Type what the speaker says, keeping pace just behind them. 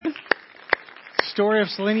story of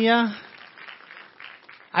Selenia.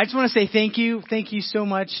 I just want to say thank you. Thank you so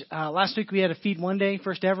much. Last week we had a Feed One Day,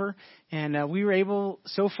 first ever, and we were able,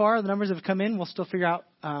 so far, the numbers have come in. We'll still figure out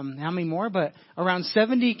how many more, but around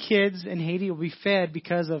 70 kids in Haiti will be fed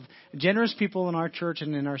because of generous people in our church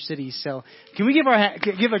and in our city. So can we give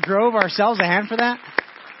a Grove ourselves a hand for that?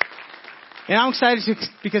 And I'm excited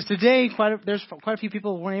because today there's quite a few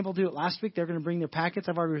people who weren't able to do it last week. They're going to bring their packets.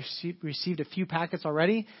 I've already received a few packets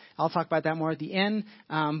already. I'll talk about that more at the end.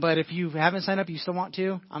 But if you haven't signed up, you still want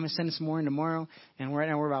to, I'm going to send some more in tomorrow. And right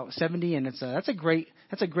now we're about 70, and that's a great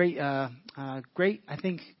I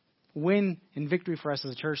think win and victory for us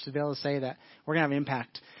as a church to be able to say that we're going to have an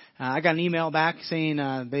impact. I got an email back saying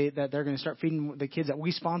that they're going to start feeding the kids that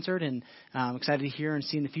we sponsored, and I'm excited to hear and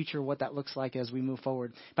see in the future what that looks like as we move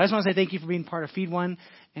forward. But I just want to say thank you for being part of Feed One,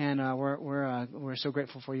 and we're so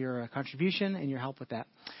grateful for your contribution and your help with that.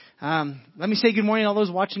 Let me say good morning to all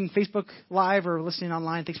those watching Facebook Live or listening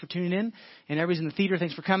online. Thanks for tuning in. And everybody's in the theater,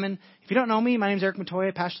 thanks for coming. If you don't know me, my name is Eric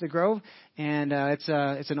Matoya, pastor of the Grove, and it's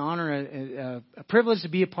an honor, a privilege to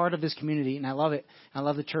be a part of this community, and I love it. I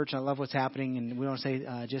love the church. I love what's happening, and we want to say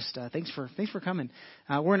thanks for coming.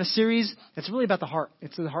 We're in a series that's really about the heart.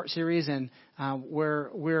 It's the Heart series, and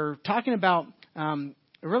we're talking about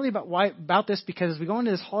really about this because as we go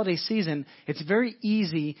into this holiday season, it's very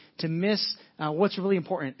easy to miss what's really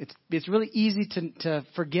important. It's really easy to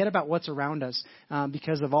forget about what's around us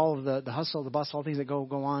because of all of the hustle, the bustle, all things that go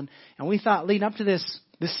on. And we thought leading up to this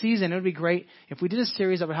season, it would be great if we did a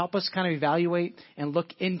series that would help us kind of evaluate and look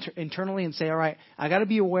internally and say, all right, I got to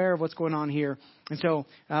be aware of what's going on here. And so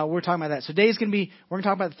we're talking about that. So today we're going to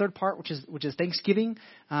talk about the third part, which is Thanksgiving,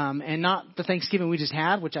 and not the Thanksgiving we just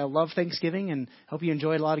had, which I love Thanksgiving and hope you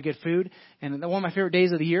enjoyed a lot of good food. And one of my favorite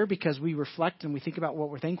days of the year because we reflect and we think about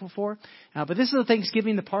what we're thankful for. But this is the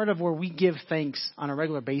Thanksgiving, the part of where we give thanks on a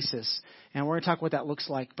regular basis. And we're going to talk what that looks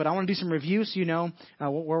like. But I want to do some review so you know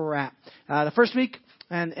where we're at. The first week,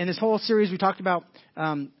 and in this whole series, we talked about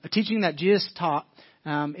a teaching that Jesus taught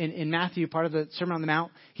in Matthew, part of the Sermon on the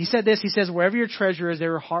Mount. He said this. He says, wherever your treasure is, there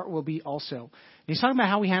your heart will be also. And he's talking about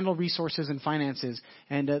how we handle resources and finances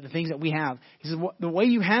and the things that we have. He says, the way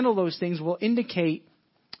you handle those things will indicate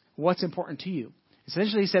what's important to you.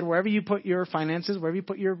 Essentially, he said, wherever you put your finances, wherever you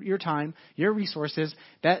put your time, your resources,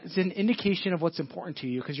 that's an indication of what's important to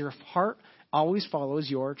you because your heart always follows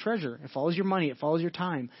your treasure. It follows your money. It follows your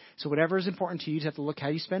time. So whatever is important to you, you just have to look how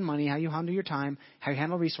you spend money, how you handle your time, how you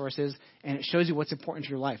handle resources, and it shows you what's important to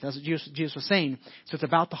your life. That's what Jesus was saying. So it's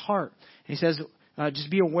about the heart. And he says,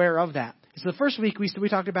 just be aware of that. So the first week we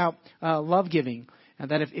talked about love giving. And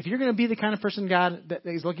that if you're going to be the kind of person God that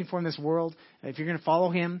He's looking for in this world, if you're going to follow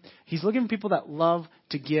Him, He's looking for people that love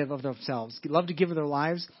to give of themselves, love to give of their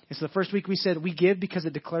lives. And so the first week we said we give because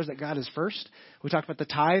it declares that God is first. We talked about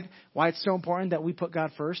the tithe, why it's so important that we put God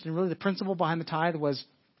first. And really the principle behind the tithe was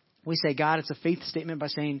we say, God, it's a faith statement by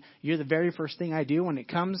saying you're the very first thing I do when it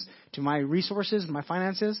comes to my resources and my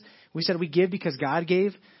finances. We said we give because God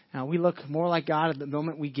gave. We look more like God at the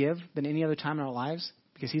moment we give than any other time in our lives.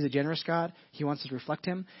 Because He's a generous God. He wants us to reflect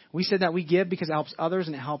Him. We said that we give because it helps others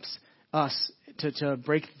and it helps us to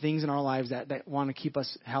break things in our lives that want to keep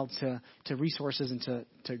us held to resources and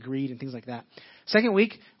to greed and things like that. Second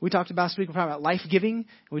week, we talked about life giving.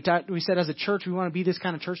 We said as a church, we want to be this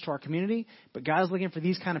kind of church to our community, but God is looking for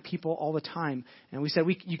these kind of people all the time. And we said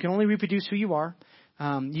you can only reproduce who you are.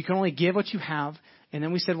 You can only give what you have. And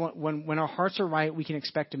then we said when our hearts are right, we can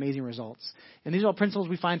expect amazing results. And these are all principles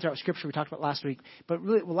we find throughout Scripture we talked about last week. But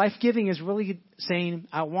really, life-giving is really saying,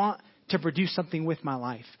 I want to produce something with my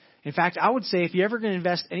life. In fact, I would say if you're ever going to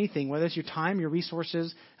invest anything, whether it's your time, your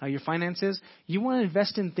resources, your finances, you want to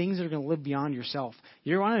invest in things that are going to live beyond yourself.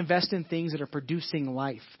 You want to invest in things that are producing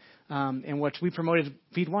life. And what we promoted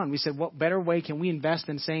Feed One, we said, what better way can we invest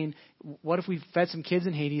than saying, what if we fed some kids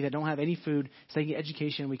in Haiti that don't have any food so they can get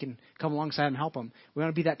education, we can come alongside and help them. We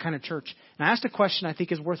want to be that kind of church. And I asked a question I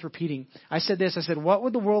think is worth repeating. I said, what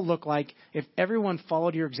would the world look like if everyone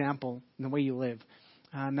followed your example in the way you live?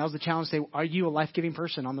 And that was the challenge. Say, are you a life-giving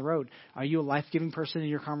person on the road? Are you a life-giving person in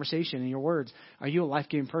your conversation, in your words? Are you a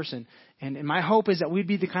life-giving person? And my hope is that we'd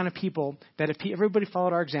be the kind of people that if everybody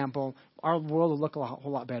followed our example, our world would look a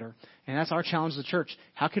whole lot better. And that's our challenge as a church.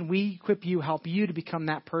 How can we equip you, help you to become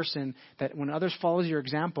that person that when others follow your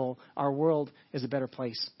example, our world is a better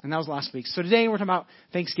place? And that was last week. So today we're talking about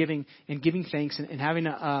Thanksgiving and giving thanks and having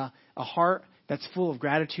a heart that's full of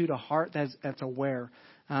gratitude, a heart that's aware.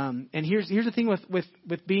 And here's the thing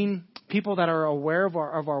with being people that are aware of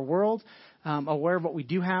our world, aware of what we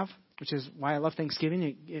do have, which is why I love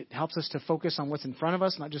Thanksgiving. It helps us to focus on what's in front of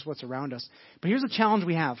us, not just what's around us. But here's the challenge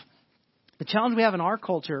we have. The challenge we have in our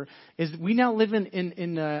culture is we now live in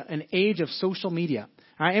an age of social media.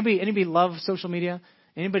 All right? Anybody love social media?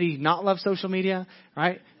 Anybody not love social media?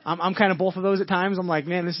 Right? I'm kind of both of those at times. I'm like,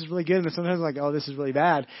 man, this is really good. And sometimes I'm like, oh, this is really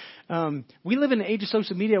bad. We live in an age of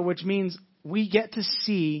social media, which means we get to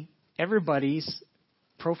see everybody's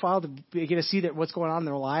profile, to get to see what's going on in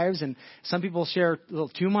their lives. And some people share a little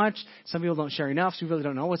too much. Some people don't share enough, so we really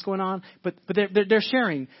don't know what's going on. But they're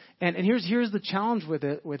sharing. And here's the challenge with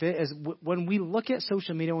it is when we look at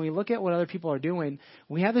social media, when we look at what other people are doing,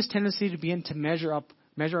 we have this tendency to begin to measure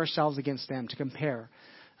ourselves against them, to compare.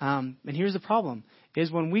 And here's the problem,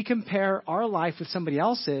 is when we compare our life with somebody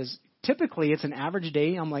else's, typically it's an average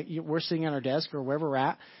day. We're sitting at our desk or wherever we're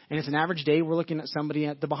at, and it's an average day. We're looking at somebody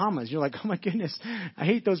at the Bahamas. You're like, oh my goodness, I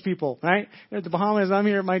hate those people, right? They're at the Bahamas. I'm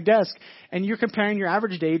here at my desk. And you're comparing your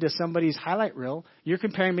average day to somebody's highlight reel. You're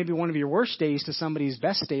comparing maybe one of your worst days to somebody's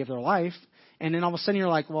best day of their life. And then all of a sudden you're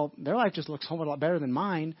like, well, their life just looks a whole lot better than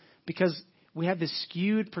mine, because we have this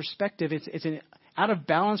skewed perspective. It's an out of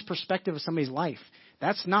balance perspective of somebody's life.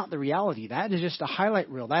 That's not the reality. That is just a highlight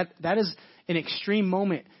reel. That is an extreme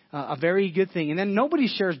moment, a very good thing. And then nobody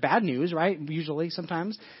shares bad news, right? Usually,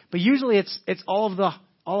 sometimes, but usually it's all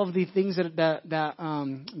of the things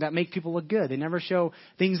that make people look good. They never show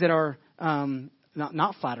things that are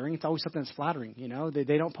not flattering. It's always something that's flattering.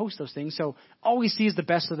 They don't post those things. So all we see is the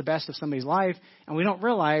best of somebody's life, and we don't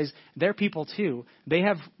realize they're people too. They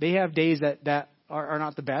have days that are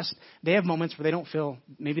not the best. They have moments where they don't feel,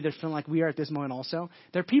 maybe they're feeling like we are at this moment also.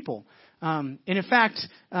 They're people. And in fact,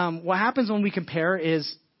 what happens when we compare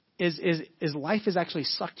is life is actually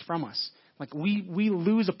sucked from us. Like we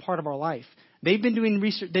lose a part of our life. They've been doing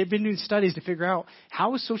research. They've been doing studies to figure out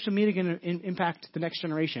how is social media going to impact the next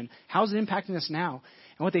generation? How is it impacting us now?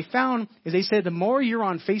 And what they found is they said the more you're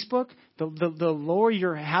on Facebook, the lower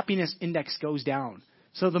your happiness index goes down.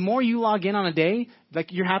 So the more you log in on a day,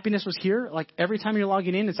 like your happiness was here, like every time you're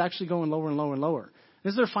logging in, it's actually going lower and lower and lower.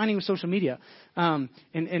 This is their finding with social media.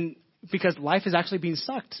 And because life is actually being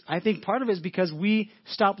sucked. I think part of it is because we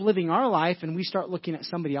stop living our life and we start looking at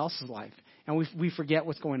somebody else's life. And we forget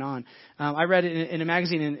what's going on. I read it in a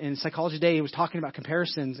magazine in Psychology Today. It was talking about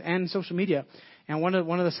comparisons and social media. And one of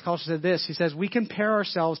the psychologists said this. He says, we compare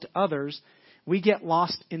ourselves to others. We get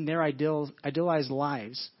lost in their idealized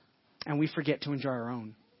lives. And we forget to enjoy our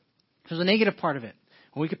own. There's a negative part of it.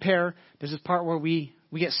 When we compare, there's this part where we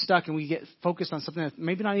get stuck and we get focused on something that's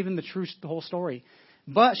maybe not even the whole story.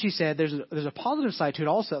 But she said there's a positive side to it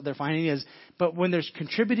also. They're finding is, but when there's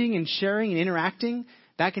contributing and sharing and interacting,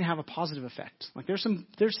 that can have a positive effect. Like there's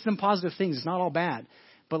some positive things. It's not all bad.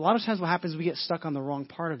 But a lot of times what happens is we get stuck on the wrong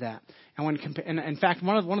part of that. And and in fact,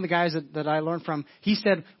 one of the guys that I learned from, he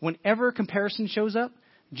said, whenever comparison shows up,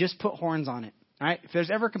 just put horns on it. All right? If there's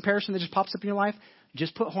ever a comparison that just pops up in your life,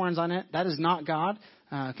 just put horns on it. That is not God,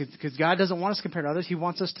 because God doesn't want us to compare to others. He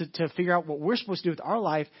wants us to figure out what we're supposed to do with our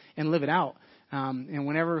life and live it out. And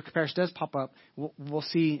whenever a comparison does pop up, we'll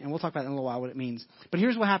see, and we'll talk about it in a little while what it means. But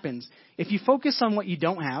here's what happens. If you focus on what you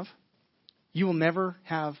don't have, you will never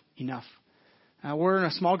have enough. We're in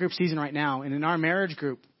a small group season right now, and in our marriage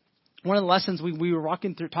group, one of the lessons we were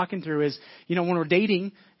talking through is, when we're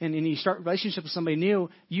dating and you start a relationship with somebody new,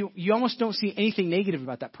 you almost don't see anything negative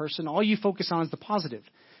about that person. All you focus on is the positive.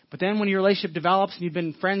 But then when your relationship develops and you've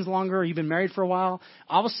been friends longer, or you've been married for a while,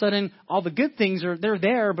 all of a sudden all the good things they're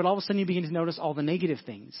there, but all of a sudden you begin to notice all the negative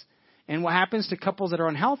things. And what happens to couples that are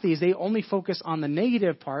unhealthy is they only focus on the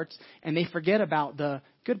negative parts and they forget about the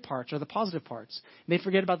good parts or the positive parts. And they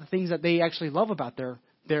forget about the things that they actually love about their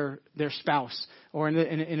spouse or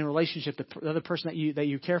in a relationship, the other person that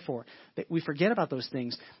you care for. We forget about those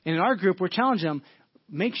things. And in our group, we're challenging them,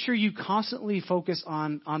 make sure you constantly focus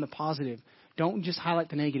on the positive. Don't just highlight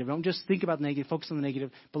the negative. Don't just think about the negative, focus on the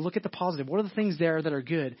negative, but look at the positive. What are the things there that are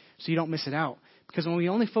good so you don't miss it out? Because when we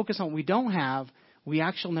only focus on what we don't have, we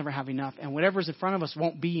actually never have enough. And whatever's in front of us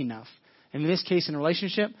won't be enough. And in this case, in a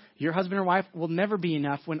relationship, your husband or wife will never be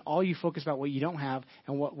enough when all you focus about what you don't have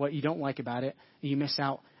and what you don't like about it, and you miss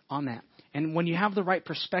out on that. And when you have the right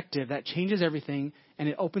perspective, that changes everything, and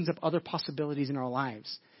it opens up other possibilities in our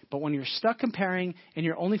lives. But when you're stuck comparing and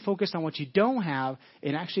you're only focused on what you don't have,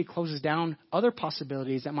 it actually closes down other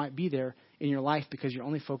possibilities that might be there in your life because you're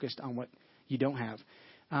only focused on what you don't have.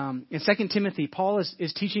 In 2 Timothy, Paul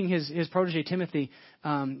is teaching his protege Timothy.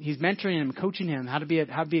 He's mentoring him, coaching him how to be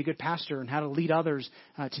a good pastor and how to lead others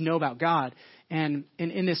to know about God. And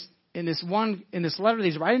in this letter that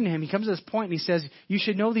he's writing to him, he comes to this point and he says, you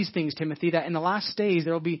should know these things, Timothy, that in the last days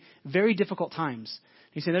there will be very difficult times.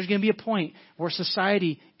 He said there's going to be a point where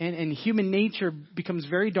society and human nature becomes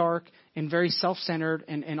very dark and very self-centered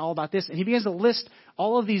and all about this. And he begins to list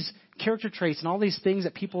all of these character traits and all these things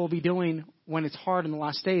that people will be doing when it's hard in the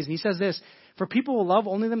last days. And he says this, for people will love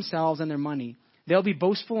only themselves and their money. They'll be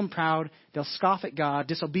boastful and proud. They'll scoff at God,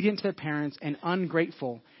 disobedient to their parents, and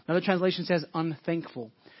ungrateful. Another translation says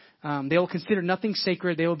unthankful. They will consider nothing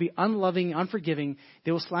sacred. They will be unloving, unforgiving.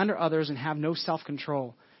 They will slander others and have no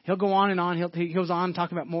self-control. He'll go on and on. He goes on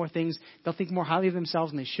talking about more things. They'll think more highly of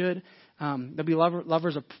themselves than they should. They'll be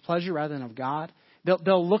lovers of pleasure rather than of God.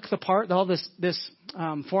 They'll look the part. They'll have this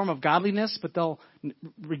form of godliness, but they'll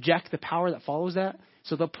reject the power that follows that.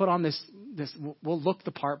 So they'll put on this we'll look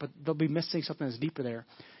the part, but they'll be missing something that's deeper there.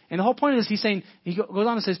 And the whole point is he's saying, he goes on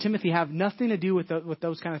and says, Timothy, have nothing to do with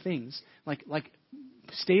those kind of things. Like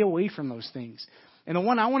stay away from those things. And the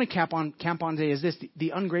one I want to camp on today is this, the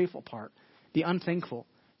ungrateful part, the unthankful.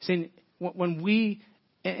 Saying when we,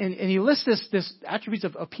 and he lists this attributes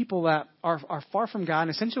of people that are far from God. And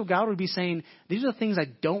essentially God would be saying, these are the things I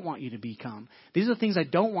don't want you to become. These are the things I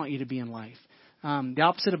don't want you to be in life. The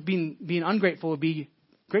opposite of being ungrateful would be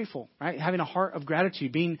grateful, right? Having a heart of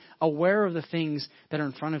gratitude, being aware of the things that are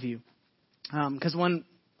in front of you. Because when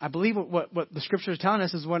I believe what the scripture is telling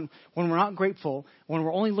us is when we're not grateful, when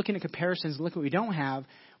we're only looking at comparisons and look what we don't have,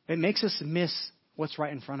 it makes us miss what's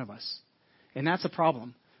right in front of us. And that's a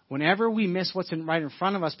problem. Whenever we miss what's right in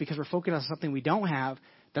front of us because we're focused on something we don't have,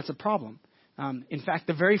 that's a problem. In fact,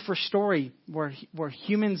 the very first story where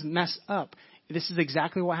humans mess up, this is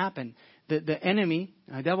exactly what happened. The enemy,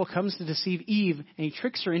 the devil, comes to deceive Eve, and he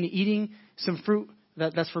tricks her into eating some fruit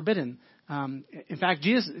that's forbidden. In fact,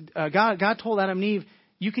 God told Adam and Eve,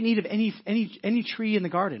 you can eat of any tree in the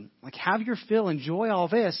garden. Like, have your fill, enjoy all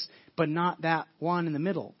this, but not that one in the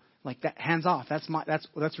middle. Like, that, hands off.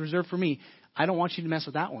 That's reserved for me. I don't want you to mess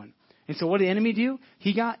with that one. And so what did the enemy do?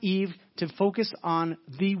 He got Eve to focus on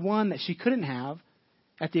the one that she couldn't have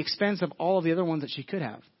at the expense of all of the other ones that she could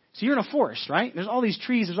have. So you're in a forest, right? There's all these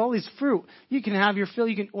trees. There's all these fruit. You can have your fill.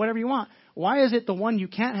 You can whatever you want. Why is it the one you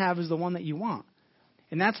can't have is the one that you want?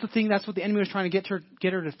 And that's the thing. That's what the enemy was trying to get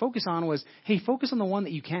her to focus on was, hey, focus on the one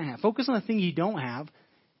that you can't have. Focus on the thing you don't have.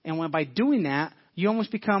 And by doing that, you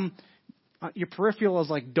almost become, your peripheral is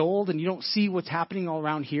like dulled and you don't see what's happening all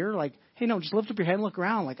around here. Like, hey, no, just lift up your head and look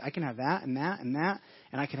around. Like, I can have that and that and that.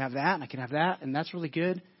 And I can have that and I can have that. And that's really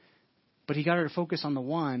good. But he got her to focus on the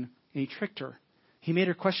one, and he tricked her. He made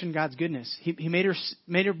her question God's goodness. He made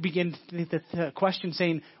her begin to question,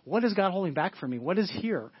 saying, what is God holding back from me? What is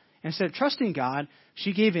here? And instead of trusting God,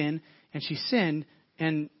 she gave in and she sinned.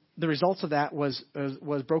 And the results of that was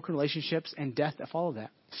broken relationships and death that followed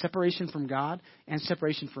that. Separation from God and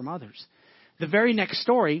separation from others. The very next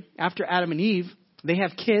story, after Adam and Eve, they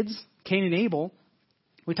have kids, Cain and Abel.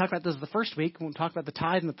 We talked about this the first week when we talked about the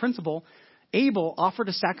tithe and the principle. Abel offered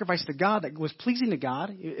a sacrifice to God that was pleasing to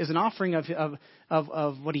God as an offering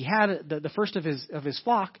of what he had, the first of his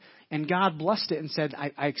flock, and God blessed it and said,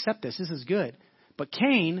 I accept this. This is good. But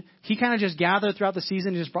Cain, he kind of just gathered throughout the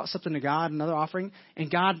season, just brought something to God, another offering,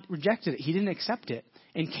 and God rejected it. He didn't accept it.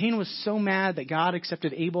 And Cain was so mad that God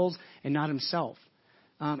accepted Abel's and not himself.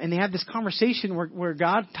 And they have this conversation where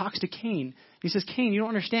God talks to Cain. He says, Cain, you don't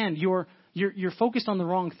understand. You're focused on the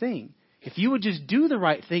wrong thing. If you would just do the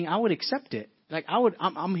right thing, I would accept it. Like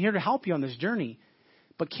I'm here to help you on this journey.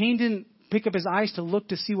 But Cain didn't pick up his eyes to look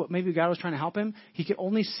to see what maybe God was trying to help him. He could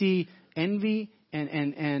only see envy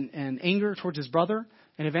and anger towards his brother.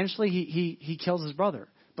 And eventually he kills his brother.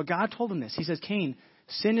 But God told him this. He says, Cain,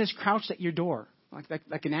 sin is crouched at your door,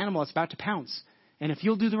 like an animal that's about to pounce. And if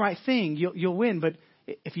you'll do the right thing, you'll win. But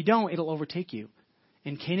if you don't, it'll overtake you.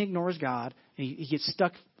 And Cain ignores God, and he gets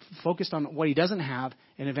stuck, focused on what he doesn't have,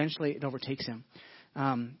 and eventually it overtakes him.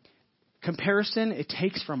 Comparison, it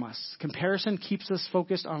takes from us. Comparison keeps us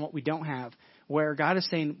focused on what we don't have, where God is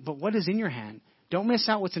saying, but what is in your hand? Don't miss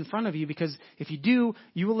out what's in front of you, because if you do,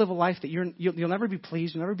 you will live a life that you'll never be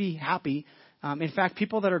pleased, you'll never be happy. In fact,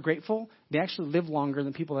 people that are grateful, they actually live longer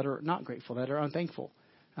than people that are not grateful, that are unthankful.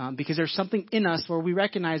 Because there's something in us where we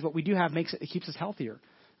recognize what we do have it keeps us healthier.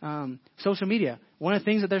 Social media. One of the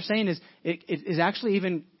things that they're saying is it is actually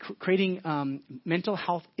even creating mental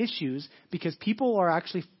health issues because people are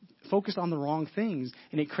actually focused on the wrong things,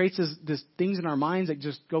 and it creates this things in our minds that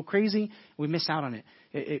just go crazy. We miss out on it.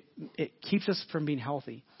 It keeps us from being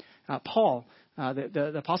healthy. Paul,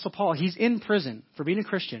 the Apostle Paul, he's in prison for being a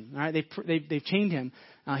Christian. All right, they've chained him.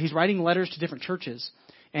 He's writing letters to different churches,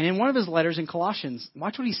 and in one of his letters in Colossians,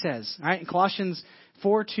 watch what he says. All right, in Colossians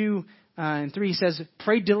 4:2 and 3, he says,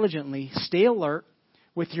 "Pray diligently, stay alert,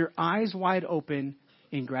 with your eyes wide open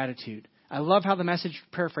in gratitude." I love how the Message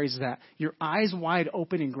paraphrases that. Your eyes wide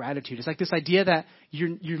open in gratitude. It's like this idea that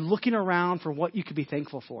you're looking around for what you could be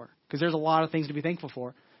thankful for, because there's a lot of things to be thankful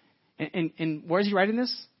for. And where is he writing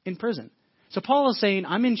this? In prison. So Paul is saying,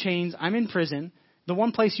 I'm in chains, I'm in prison, the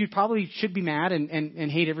one place you probably should be mad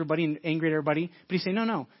and hate everybody and angry at everybody. But he's saying,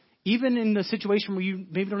 no. Even in the situation where you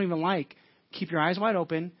maybe don't even like, keep your eyes wide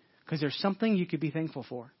open, because there's something you could be thankful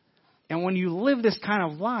for. And when you live this kind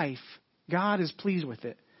of life, God is pleased with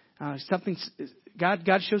it.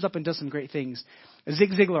 God shows up and does some great things.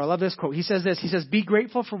 Zig Ziglar, I love this quote. He says this. He says, be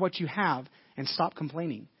grateful for what you have and stop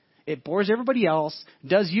complaining. It bores everybody else,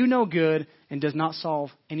 does you no good, and does not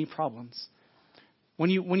solve any problems.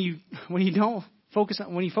 When you focus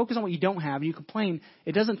on what you don't have and you complain,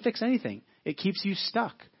 it doesn't fix anything. It keeps you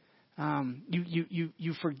stuck.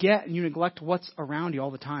 You forget and you neglect what's around you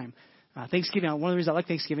all the time. Thanksgiving, one of the reasons I like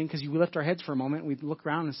Thanksgiving, because we lift our heads for a moment, we look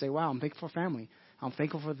around and say, wow, I'm thankful for family. I'm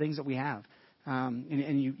thankful for the things that we have.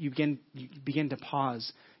 And you begin to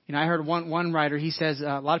pause. I heard one writer, he says,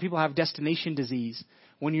 a lot of people have destination disease.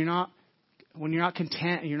 When you're not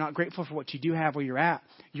content and you're not grateful for what you do have where you're at,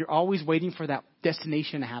 you're always waiting for that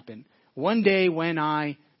destination to happen. One day when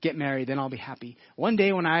I get married, then I'll be happy. One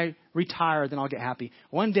day when I retire, then I'll get happy.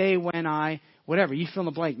 One day when whatever, you fill in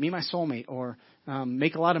the blank, meet my soulmate, or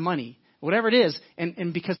make a lot of money, whatever it is.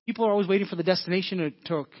 And because people are always waiting for the destination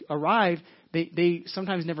to arrive, they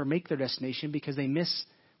sometimes never make their destination because they miss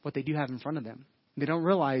what they do have in front of them. They don't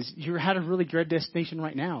realize you're at a really good destination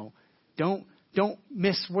right now. Don't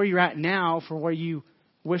miss where you're at now for where you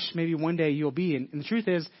wish maybe one day you'll be. And the truth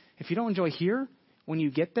is, if you don't enjoy here, when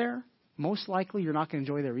you get there, most likely you're not going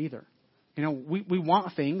to enjoy there either. We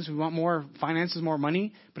want things. We want more finances, more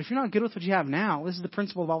money. But if you're not good with what you have now, this is the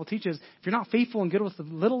principle the Bible teaches. If you're not faithful and good with the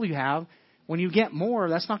little you have, when you get more,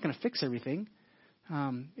 that's not going to fix everything.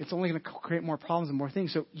 It's only going to create more problems and more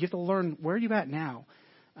things. So you have to learn where you're at now.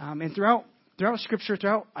 And throughout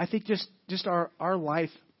Scripture, I think just our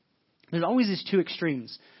life, there's always these two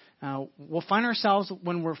extremes. We'll find ourselves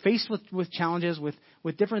when we're faced with challenges,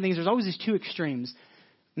 with different things. There's always these two extremes.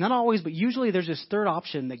 Not always, but usually there's this third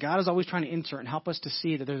option that God is always trying to insert and help us to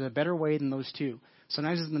see that there's a better way than those two.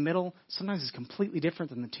 Sometimes it's in the middle. Sometimes it's completely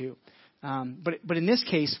different than the two. But in this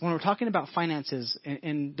case, when we're talking about finances,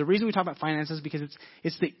 and the reason we talk about finances is because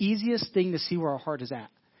it's the easiest thing to see where our heart is at.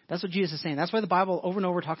 That's what Jesus is saying. That's why the Bible over and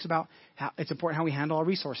over talks about how it's important how we handle our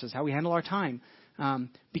resources, how we handle our time,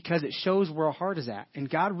 because it shows where our heart is at. And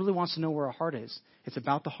God really wants to know where our heart is. It's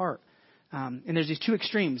about the heart. And there's these two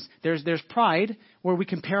extremes. There's pride, where we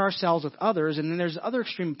compare ourselves with others, and then there's the other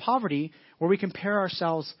extreme, poverty, where we compare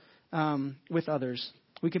ourselves with others.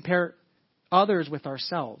 We compare others with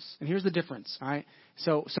ourselves. And here's the difference, all right?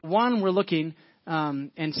 So one, we're looking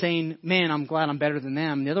and saying, man, I'm glad I'm better than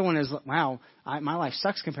them. The other one is, wow, my life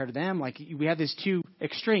sucks compared to them. Like, we have these two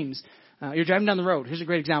extremes. You're driving down the road. Here's a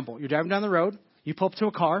great example. You're driving down the road. You pull up to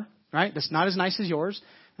a car, right, that's not as nice as yours,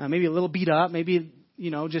 maybe a little beat up, maybe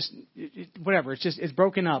just whatever. It's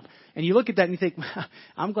broken up. And you look at that and you think,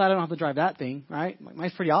 I'm glad I don't have to drive that thing, right?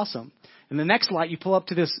 Mine's pretty awesome. And the next light, you pull up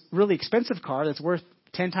to this really expensive car that's worth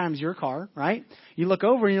 10 times your car, right? You look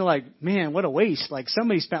over and you're like, man, what a waste. Like,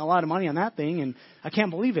 somebody spent a lot of money on that thing and I can't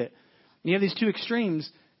believe it. And you have these two extremes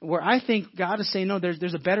where I think God is saying, no,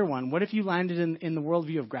 there's a better one. What if you landed in the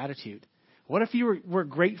worldview of gratitude? What if you were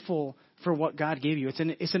grateful for what God gave you?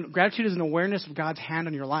 Gratitude is an awareness of God's hand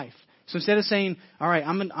on your life. So instead of saying, all right,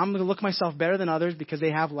 I'm going to look at myself better than others because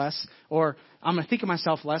they have less, or I'm going to think of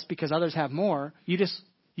myself less because others have more,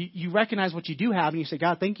 you recognize what you do have and you say,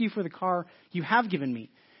 God, thank you for the car you have given me.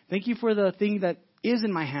 Thank you for the thing that is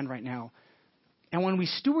in my hand right now. And when we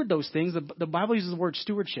steward those things, the Bible uses the word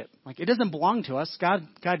stewardship. Like, it doesn't belong to us. God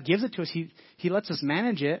gives it to us. He lets us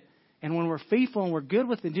manage it. And when we're faithful and we're good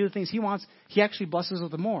with it and do the things He wants, He actually blesses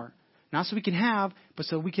us with more. Not so we can have, but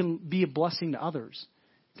so we can be a blessing to others.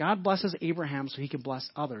 God blesses Abraham so he can bless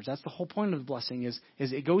others. That's the whole point of the blessing is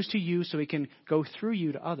it goes to you so it can go through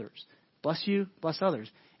you to others. Bless you, bless others.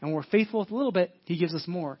 And when we're faithful with a little bit, He gives us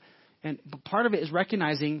more. But part of it is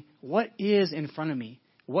recognizing what is in front of me.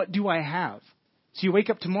 What do I have? So you wake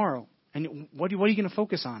up tomorrow, and what are you going to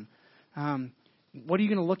focus on? What are you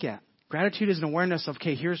going to look at? Gratitude is an awareness of,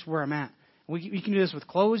 okay, here's where I'm at. We can do this with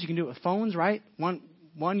clothes. You can do it with phones, right?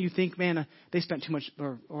 One you think, man, they spent too much,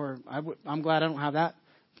 or I'm glad I don't have that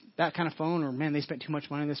kind of phone, or man, they spent too much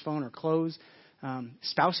money on this phone, or clothes.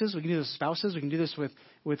 Spouses, we can do this with spouses. We can do this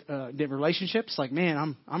with different relationships. Like,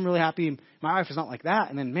 man, I'm really happy my wife is not like that,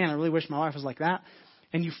 and then, man, I really wish my wife was like that.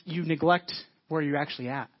 And you neglect where you're actually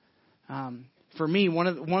at. For me, one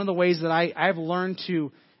of the ways that I've learned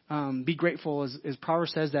to be grateful, as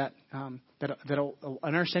Proverbs says that that an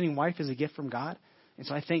understanding wife is a gift from God. And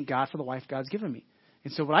so I thank God for the wife God's given me.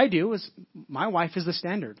 And so what I do is my wife is the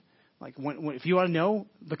standard. Like if you want to know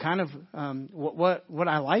the kind of what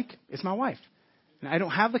I like, it's my wife. And I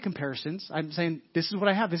don't have the comparisons. I'm saying this is what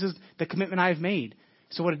I have. This is the commitment I've made.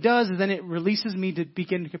 So what it does is then it releases me to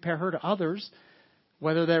begin to compare her to others,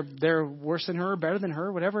 whether they're worse than her or better than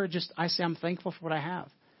her, whatever. I say I'm thankful for what I have.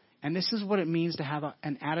 And this is what it means to have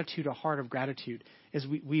an attitude, a heart of gratitude, is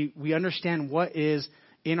we understand what is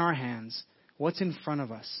in our hands, what's in front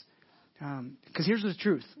of us. Because here's the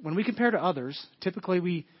truth. When we compare to others, typically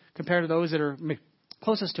we compare to those that are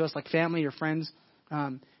closest to us, like family or friends.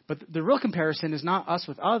 But the real comparison is not us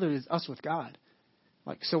with others, it's us with God.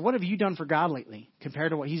 Like, so what have you done for God lately compared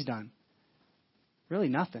to what he's done? Really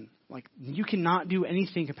nothing. Like, you cannot do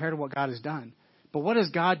anything compared to what God has done. But what has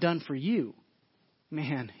God done for you?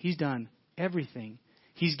 Man, he's done everything.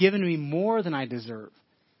 He's given me more than I deserve.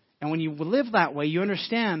 And when you live that way, you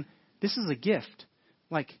understand this is a gift.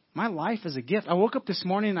 Like, my life is a gift. I woke up this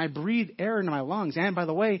morning and I breathed air into my lungs. And by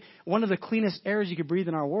the way, one of the cleanest airs you could breathe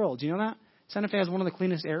in our world. Do you know that? Santa Fe has one of the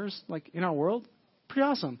cleanest airs, like, in our world. Pretty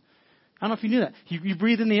awesome. I don't know if you knew that. You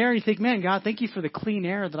breathe in the air and you think, man, God, thank you for the clean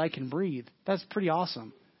air that I can breathe. That's pretty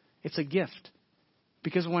awesome. It's a gift.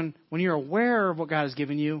 Because when you're aware of what God has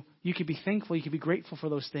given you, you can be thankful, you can be grateful for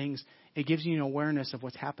those things. It gives you an awareness of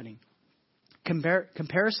what's happening.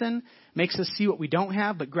 Comparison makes us see what we don't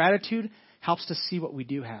have, but gratitude helps us see what we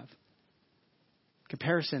do have.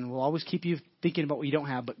 Comparison will always keep you thinking about what you don't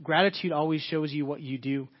have, but gratitude always shows you what you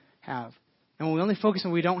do have. And when we only focus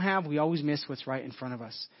on what we don't have, we always miss what's right in front of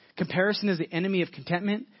us. Comparison is the enemy of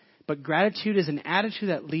contentment, but gratitude is an attitude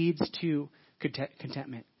that leads to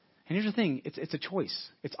contentment. And here's the thing, it's a choice.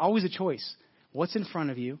 It's always a choice. What's in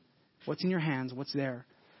front of you? What's in your hands? What's there?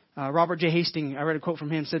 Robert J. Hastings, I read a quote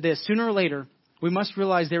from him, said this: sooner or later, we must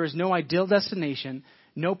realize there is no ideal destination,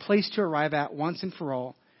 no place to arrive at once and for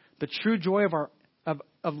all. The true joy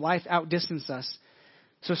of life outdistances us.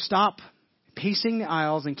 So stop pacing the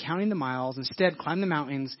aisles and counting the miles. Instead, climb the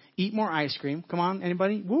mountains, eat more ice cream. Come on,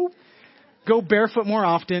 anybody? Woo! Go barefoot more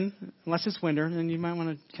often, unless it's winter, and you might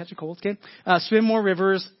want to catch a cold. Okay. Swim more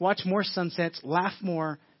rivers, watch more sunsets, laugh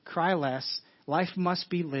more, cry less. Life must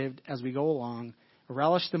be lived as we go along.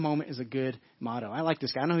 Relish the moment is a good motto. I like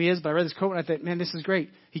this guy. I know who he is, but I read this quote and I thought, man, this is great.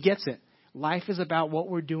 He gets it. Life is about what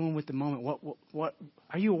we're doing with the moment. What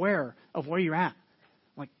are you aware of where you're at?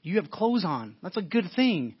 Like, you have clothes on. That's a good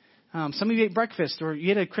thing. Some of you ate breakfast or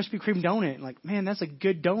you ate a Krispy Kreme donut. Like, man, that's a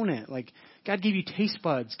good donut. Like, God gave you taste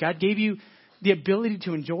buds. God gave you the ability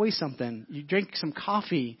to enjoy something. You drink some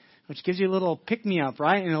coffee, which gives you a little pick-me-up,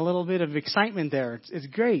 right? And a little bit of excitement there. It's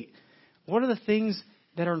great. What are the things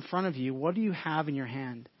that are in front of you? What do you have in your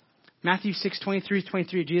hand? Matthew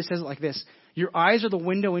 6:23-23, Jesus says it like this: your eyes are the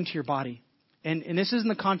window into your body. And this is in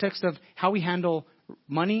the context of how we handle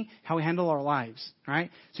money, how we handle our lives,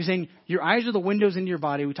 right? So he's saying your eyes are the windows into your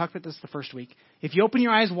body. We talked about this the first week. If you open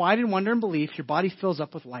your eyes wide in wonder and belief, your body fills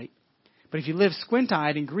up with light. But if you live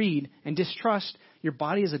squint-eyed in greed and distrust, your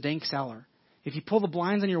body is a dank cellar. If you pull the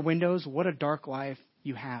blinds on your windows, what a dark life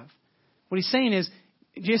you have. What he's saying is,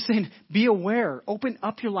 just saying, be aware. Open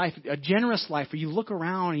up your life, a generous life where you look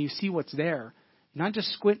around and you see what's there. Not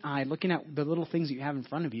just squint-eyed, looking at the little things that you have in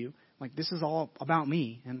front of you. Like, this is all about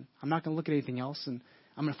me, and I'm not going to look at anything else, and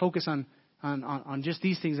I'm going to focus on just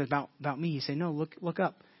these things about me. He's saying, no, look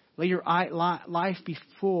up. Let your life be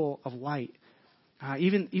full of light.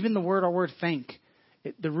 Even our word thank.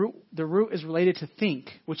 The root is related to think,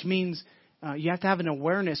 which means you have to have an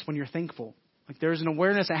awareness when you're thankful. Like, there's an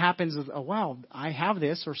awareness that happens of, oh, wow, I have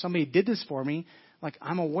this, or somebody did this for me. Like,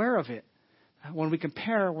 I'm aware of it. When we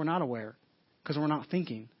compare, we're not aware because we're not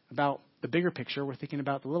thinking about the bigger picture. We're thinking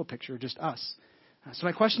about the little picture, just us. So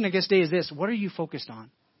my question, I guess, today is this: what are you focused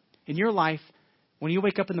on in your life? When you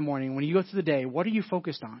wake up in the morning, when you go through the day, what are you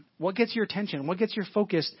focused on? What gets your attention? What gets your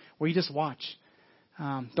focus where you just watch?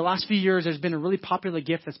 The last few years, there's been a really popular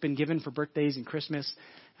gift that's been given for birthdays and Christmas.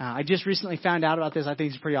 I just recently found out about this. I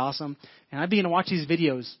think it's pretty awesome. And I began to watch these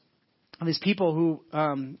videos of these people who,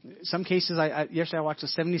 some cases, yesterday I watched a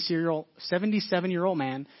 77-year-old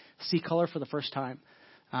man see color for the first time.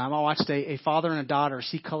 I watched a father and a daughter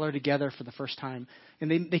see color together for the first time.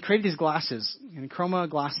 And they created these glasses, and chroma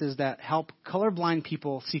glasses that help colorblind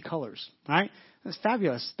people see colors, right? That's a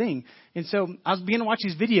fabulous thing. And so I was beginning to watch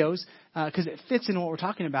these videos because it fits in what we're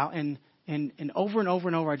talking about. And over and over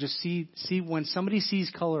and over, I just see when somebody sees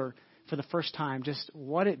color for the first time, just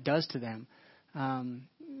what it does to them.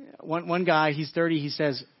 One guy, he's 30,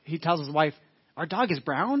 he tells his wife, our dog is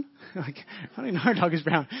brown? Like, I don't even know our dog is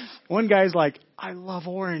brown. One guy's like, I love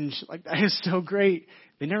orange. Like, that is so great.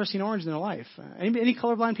 They've never seen orange in their life. Any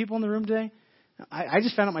colorblind people in the room today? I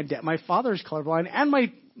just found out my father's colorblind, and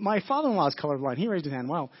my father-in-law is colorblind. He raised his hand.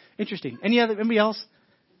 Wow, interesting. Anybody else?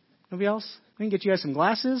 Nobody else? We can get you guys some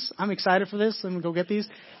glasses. I'm excited for this. Let me go get these.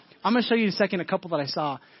 I'm going to show you in a second a couple that I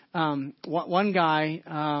saw. One guy,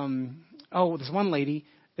 this one lady,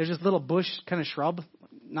 there's this little bush kind of shrub,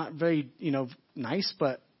 not very, nice,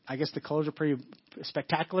 but I guess the colors are pretty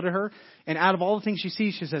spectacular to her. And out of all the things she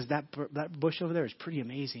sees, she says, that bush over there is pretty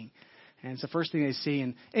amazing. And it's the first thing they see.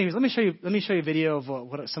 And anyways, let me show you a video of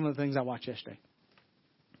what some of the things I watched yesterday.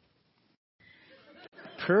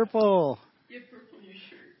 Purple. You have purple in your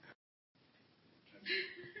shirt.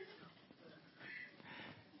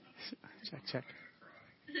 Check.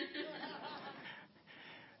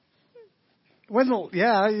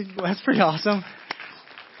 That's pretty awesome.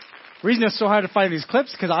 The reason it's so hard to find these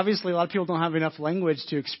clips because obviously a lot of people don't have enough language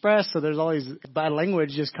to express, so there's all these bad language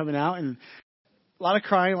just coming out, and a lot of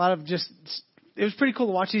crying, a lot of just. It was pretty cool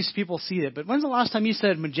to watch these people see it. But when's the last time you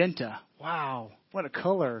said magenta? Wow, what a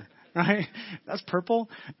color, right? That's purple.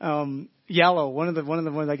 Yellow. One of the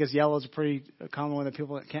ones, I guess yellow is a pretty common one that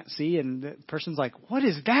people can't see, and the person's like, "What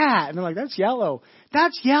is that?" And they're like, "That's yellow."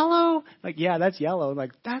 That's yellow. Like, yeah, that's yellow.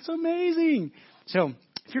 Like, that's amazing. So,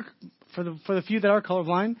 if you're for the few that are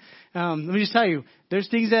colorblind, let me just tell you, there's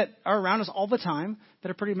things that are around us all the time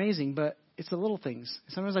that are pretty amazing, but it's the little things.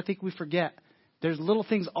 Sometimes I think we forget. There's little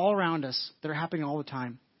things all around us that are happening all the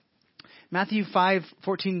time. Matthew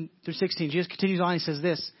 5:14 through 16, Jesus continues on. He says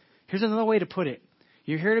this. Here's another way to put it.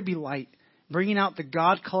 You're here to be light, bringing out the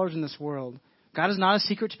God colors in this world. God is not a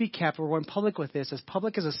secret to be kept. We're going public with this, as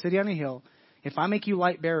public as a city on a hill. If I make you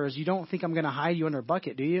light bearers, you don't think I'm going to hide you under a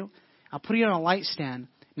bucket, do you? I'll put you on a light stand.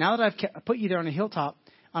 Now that I've put you there on a hilltop,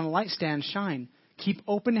 on a light stand, shine. Keep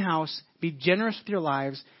open house. Be generous with your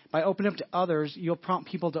lives. By opening up to others, you'll prompt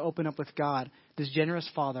people to open up with God, this generous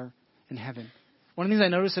Father in heaven. One of the things I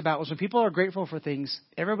noticed about was when people are grateful for things,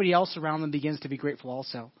 everybody else around them begins to be grateful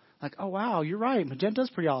also. Like, oh, wow, you're right.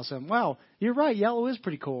 Magenta's pretty awesome. Wow, you're right. Yellow is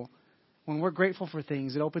pretty cool. When we're grateful for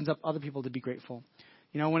things, it opens up other people to be grateful.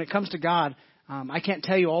 When it comes to God, I can't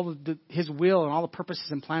tell you all His will and all the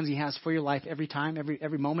purposes and plans He has for your life every time,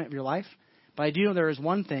 every moment of your life. But I do know there is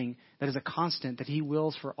one thing that is a constant that He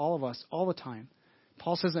wills for all of us all the time.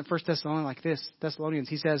 Paul says in 1 Thessalonians,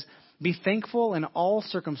 he says, be thankful in all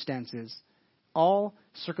circumstances. All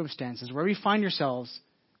circumstances. Wherever you find yourselves,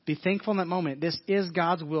 be thankful in that moment. This is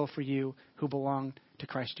God's will for you who belong to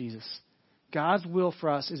Christ Jesus. God's will for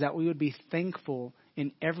us is that we would be thankful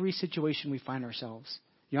in every situation we find ourselves.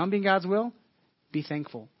 You want to be in God's will? Be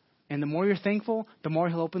thankful. And the more you're thankful, the more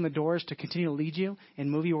He'll open the doors to continue to lead you and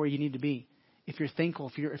move you where you need to be. If you're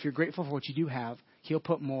thankful, if you're grateful for what you do have, He'll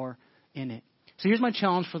put more in it. So here's my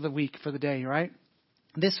challenge for the week, for the day, right?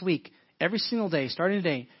 This week, every single day, starting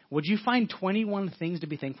today, would you find 21 things to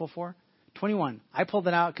be thankful for? 21. I pulled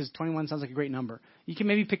that out because 21 sounds like a great number. You can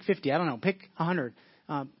maybe pick 50. I don't know. Pick 100.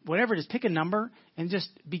 Whatever it is, pick a number and just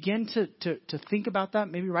begin to think about that.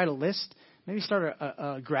 Maybe write a list. Maybe start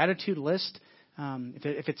a gratitude list.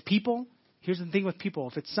 If it's people, here's the thing with people.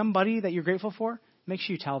 If it's somebody that you're grateful for, make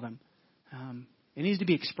sure you tell them. It needs to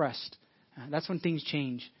be expressed. That's when things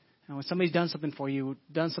change. When somebody's done something for you,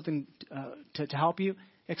 done something to help you,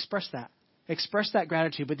 express that. Express that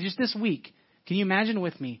gratitude. But just this week, can you imagine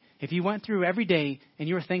with me if you went through every day and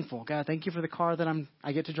you were thankful? God, thank you for the car that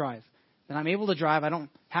I get to drive. That I'm able to drive. I don't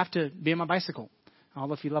have to be on my bicycle.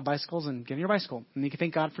 Although if you love bicycles, and get on your bicycle. And you can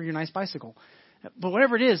thank God for your nice bicycle. But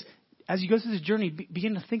whatever it is, as you go through this journey,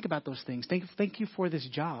 begin to think about those things. Thank you for this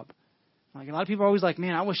job. Like a lot of people are always like,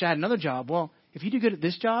 man, I wish I had another job. Well, if you do good at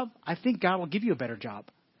this job, I think God will give you a better job.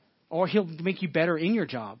 Or He'll make you better in your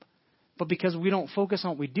job. But because we don't focus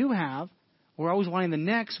on what we do have, we're always wanting the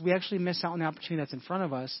next, we actually miss out on the opportunity that's in front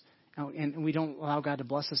of us, and we don't allow God to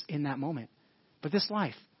bless us in that moment. But this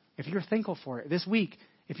life, if you're thankful for it, this week,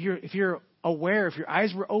 if you're aware, if your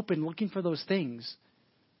eyes were open looking for those things,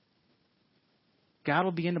 God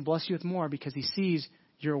will begin to bless you with more because He sees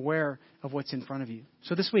you're aware of what's in front of you.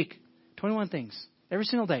 So this week, 21 things, every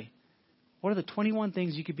single day. What are the 21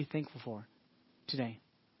 things you could be thankful for today?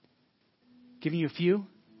 Giving you a few.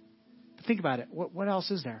 But think about it. What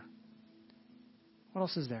else is there? What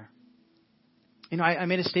else is there? I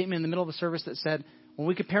made a statement in the middle of the service that said, when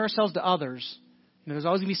we compare ourselves to others, there's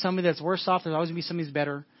always going to be somebody that's worse off. There's always going to be somebody who's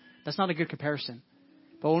better. That's not a good comparison.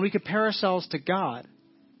 But when we compare ourselves to God,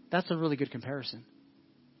 that's a really good comparison.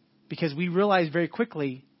 Because we realize very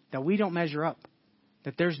quickly that we don't measure up.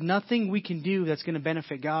 That there's nothing we can do that's going to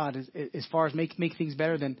benefit God as far as make things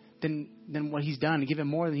better than what He's done, and give Him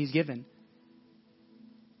more than He's given.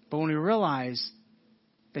 But when we realize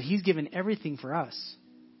that He's given everything for us,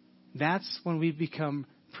 that's when we become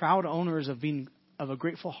proud owners of a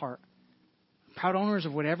grateful heart. Proud owners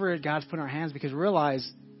of whatever God's put in our hands, because we realize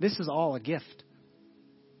this is all a gift.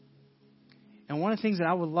 And one of the things that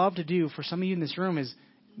I would love to do for some of you in this room is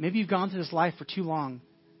maybe you've gone through this life for too long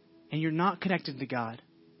and you're not connected to God.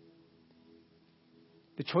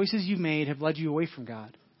 The choices you've made have led you away from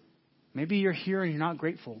God. Maybe you're here and you're not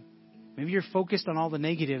grateful. Maybe you're focused on all the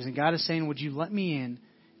negatives, and God is saying, would you let me in?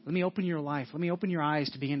 Let me open your life. Let me open your eyes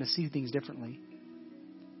to begin to see things differently.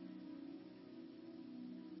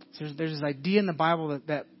 So there's this idea in the Bible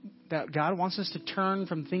that God wants us to turn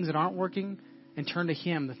from things that aren't working and turn to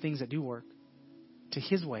Him, the things that do work, to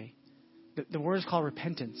His way. The word is called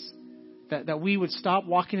repentance. That we would stop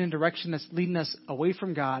walking in a direction that's leading us away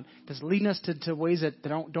from God, that's leading us to ways that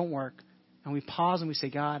don't work. And we pause and we say,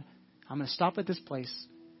 God, I'm going to stop at this place.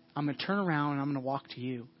 I'm going to turn around and I'm going to walk to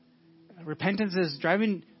You. Repentance is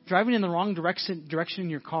driving in the wrong direction in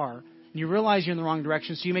your car. And you realize you're in the wrong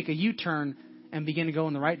direction, so you make a U-turn and begin to go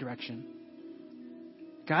in the right direction.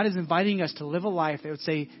 God is inviting us to live a life that would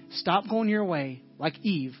say, stop going your way, like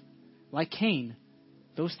Eve, like Cain.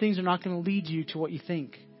 Those things are not going to lead you to what you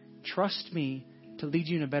think. Trust me to lead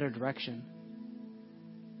you in a better direction.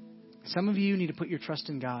 Some of you need to put your trust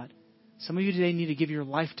in God. Some of you today need to give your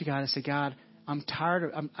life to God and say, God, I'm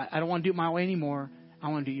tired. I don't want to do it my way anymore. I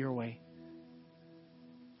want to do it Your way.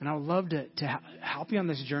 And I would love to help you on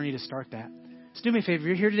this journey to start that. So do me a favor. If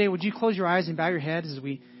you're here today, would you close your eyes and bow your head as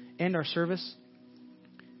we end our service?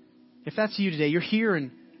 If that's you today, you're here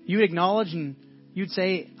and you would acknowledge and you'd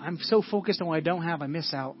say, I'm so focused on what I don't have, I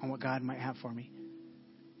miss out on what God might have for me.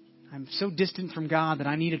 I'm so distant from God that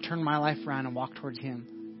I need to turn my life around and walk towards Him.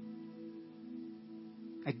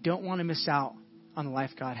 I don't want to miss out on the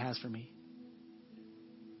life God has for me.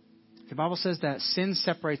 The Bible says that sin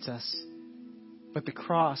separates us, but the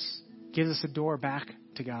cross gives us a door back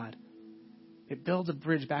to God. It builds a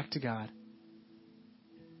bridge back to God.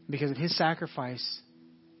 Because of His sacrifice,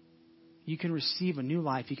 you can receive a new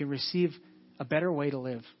life. You can receive a better way to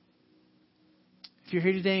live. If you're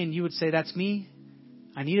here today and you would say, that's me,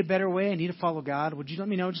 I need a better way, I need to follow God, would you let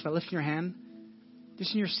me know just by lifting your hand?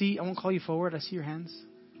 Just in your seat, I won't call you forward. I see your hands.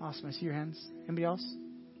 Awesome, I see your hands. Anybody else?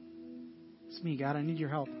 It's me, God, I need your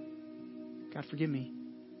help. God, forgive me.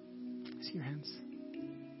 I see your hands.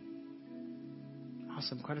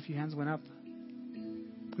 Awesome, quite a few hands went up.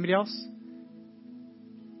 Anybody else?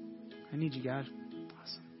 I need you, God.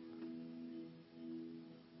 Awesome.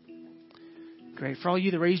 Great. For all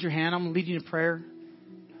you that raised your hand, I'm going to lead you in prayer.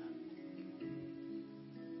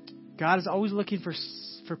 God is always looking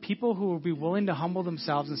for people who will be willing to humble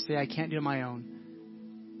themselves and say, I can't do it on my own.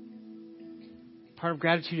 Part of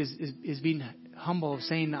gratitude is being humble, of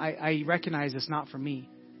saying, I recognize it's not for me.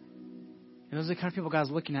 And those are the kind of people God's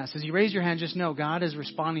looking at. So as you raise your hand, just know God is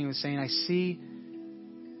responding and saying, I see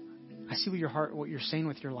what you're saying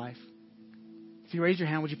with your life. If you raise your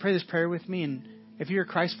hand, would you pray this prayer with me? And if you're a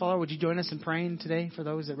Christ follower, would you join us in praying today for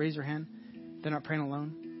those that raise their hand? They're not praying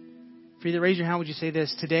alone. If you raise your hand, would you say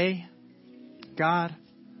this? Today, God,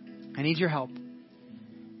 I need your help.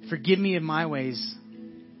 Forgive me of my ways.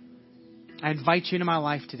 I invite you into my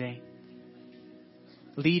life today.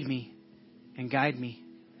 Lead me and guide me.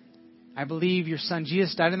 I believe your Son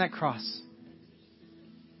Jesus died on that cross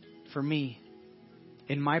for me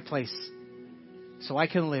in my place so I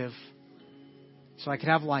can live, so I can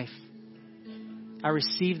have life. I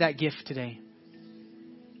receive that gift today.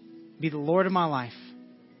 Be the Lord of my life.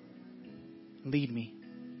 Lead me.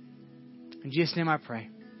 In Jesus' name I pray.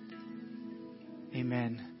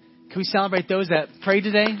 Amen. Can we celebrate those that prayed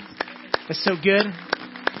today? That's so good.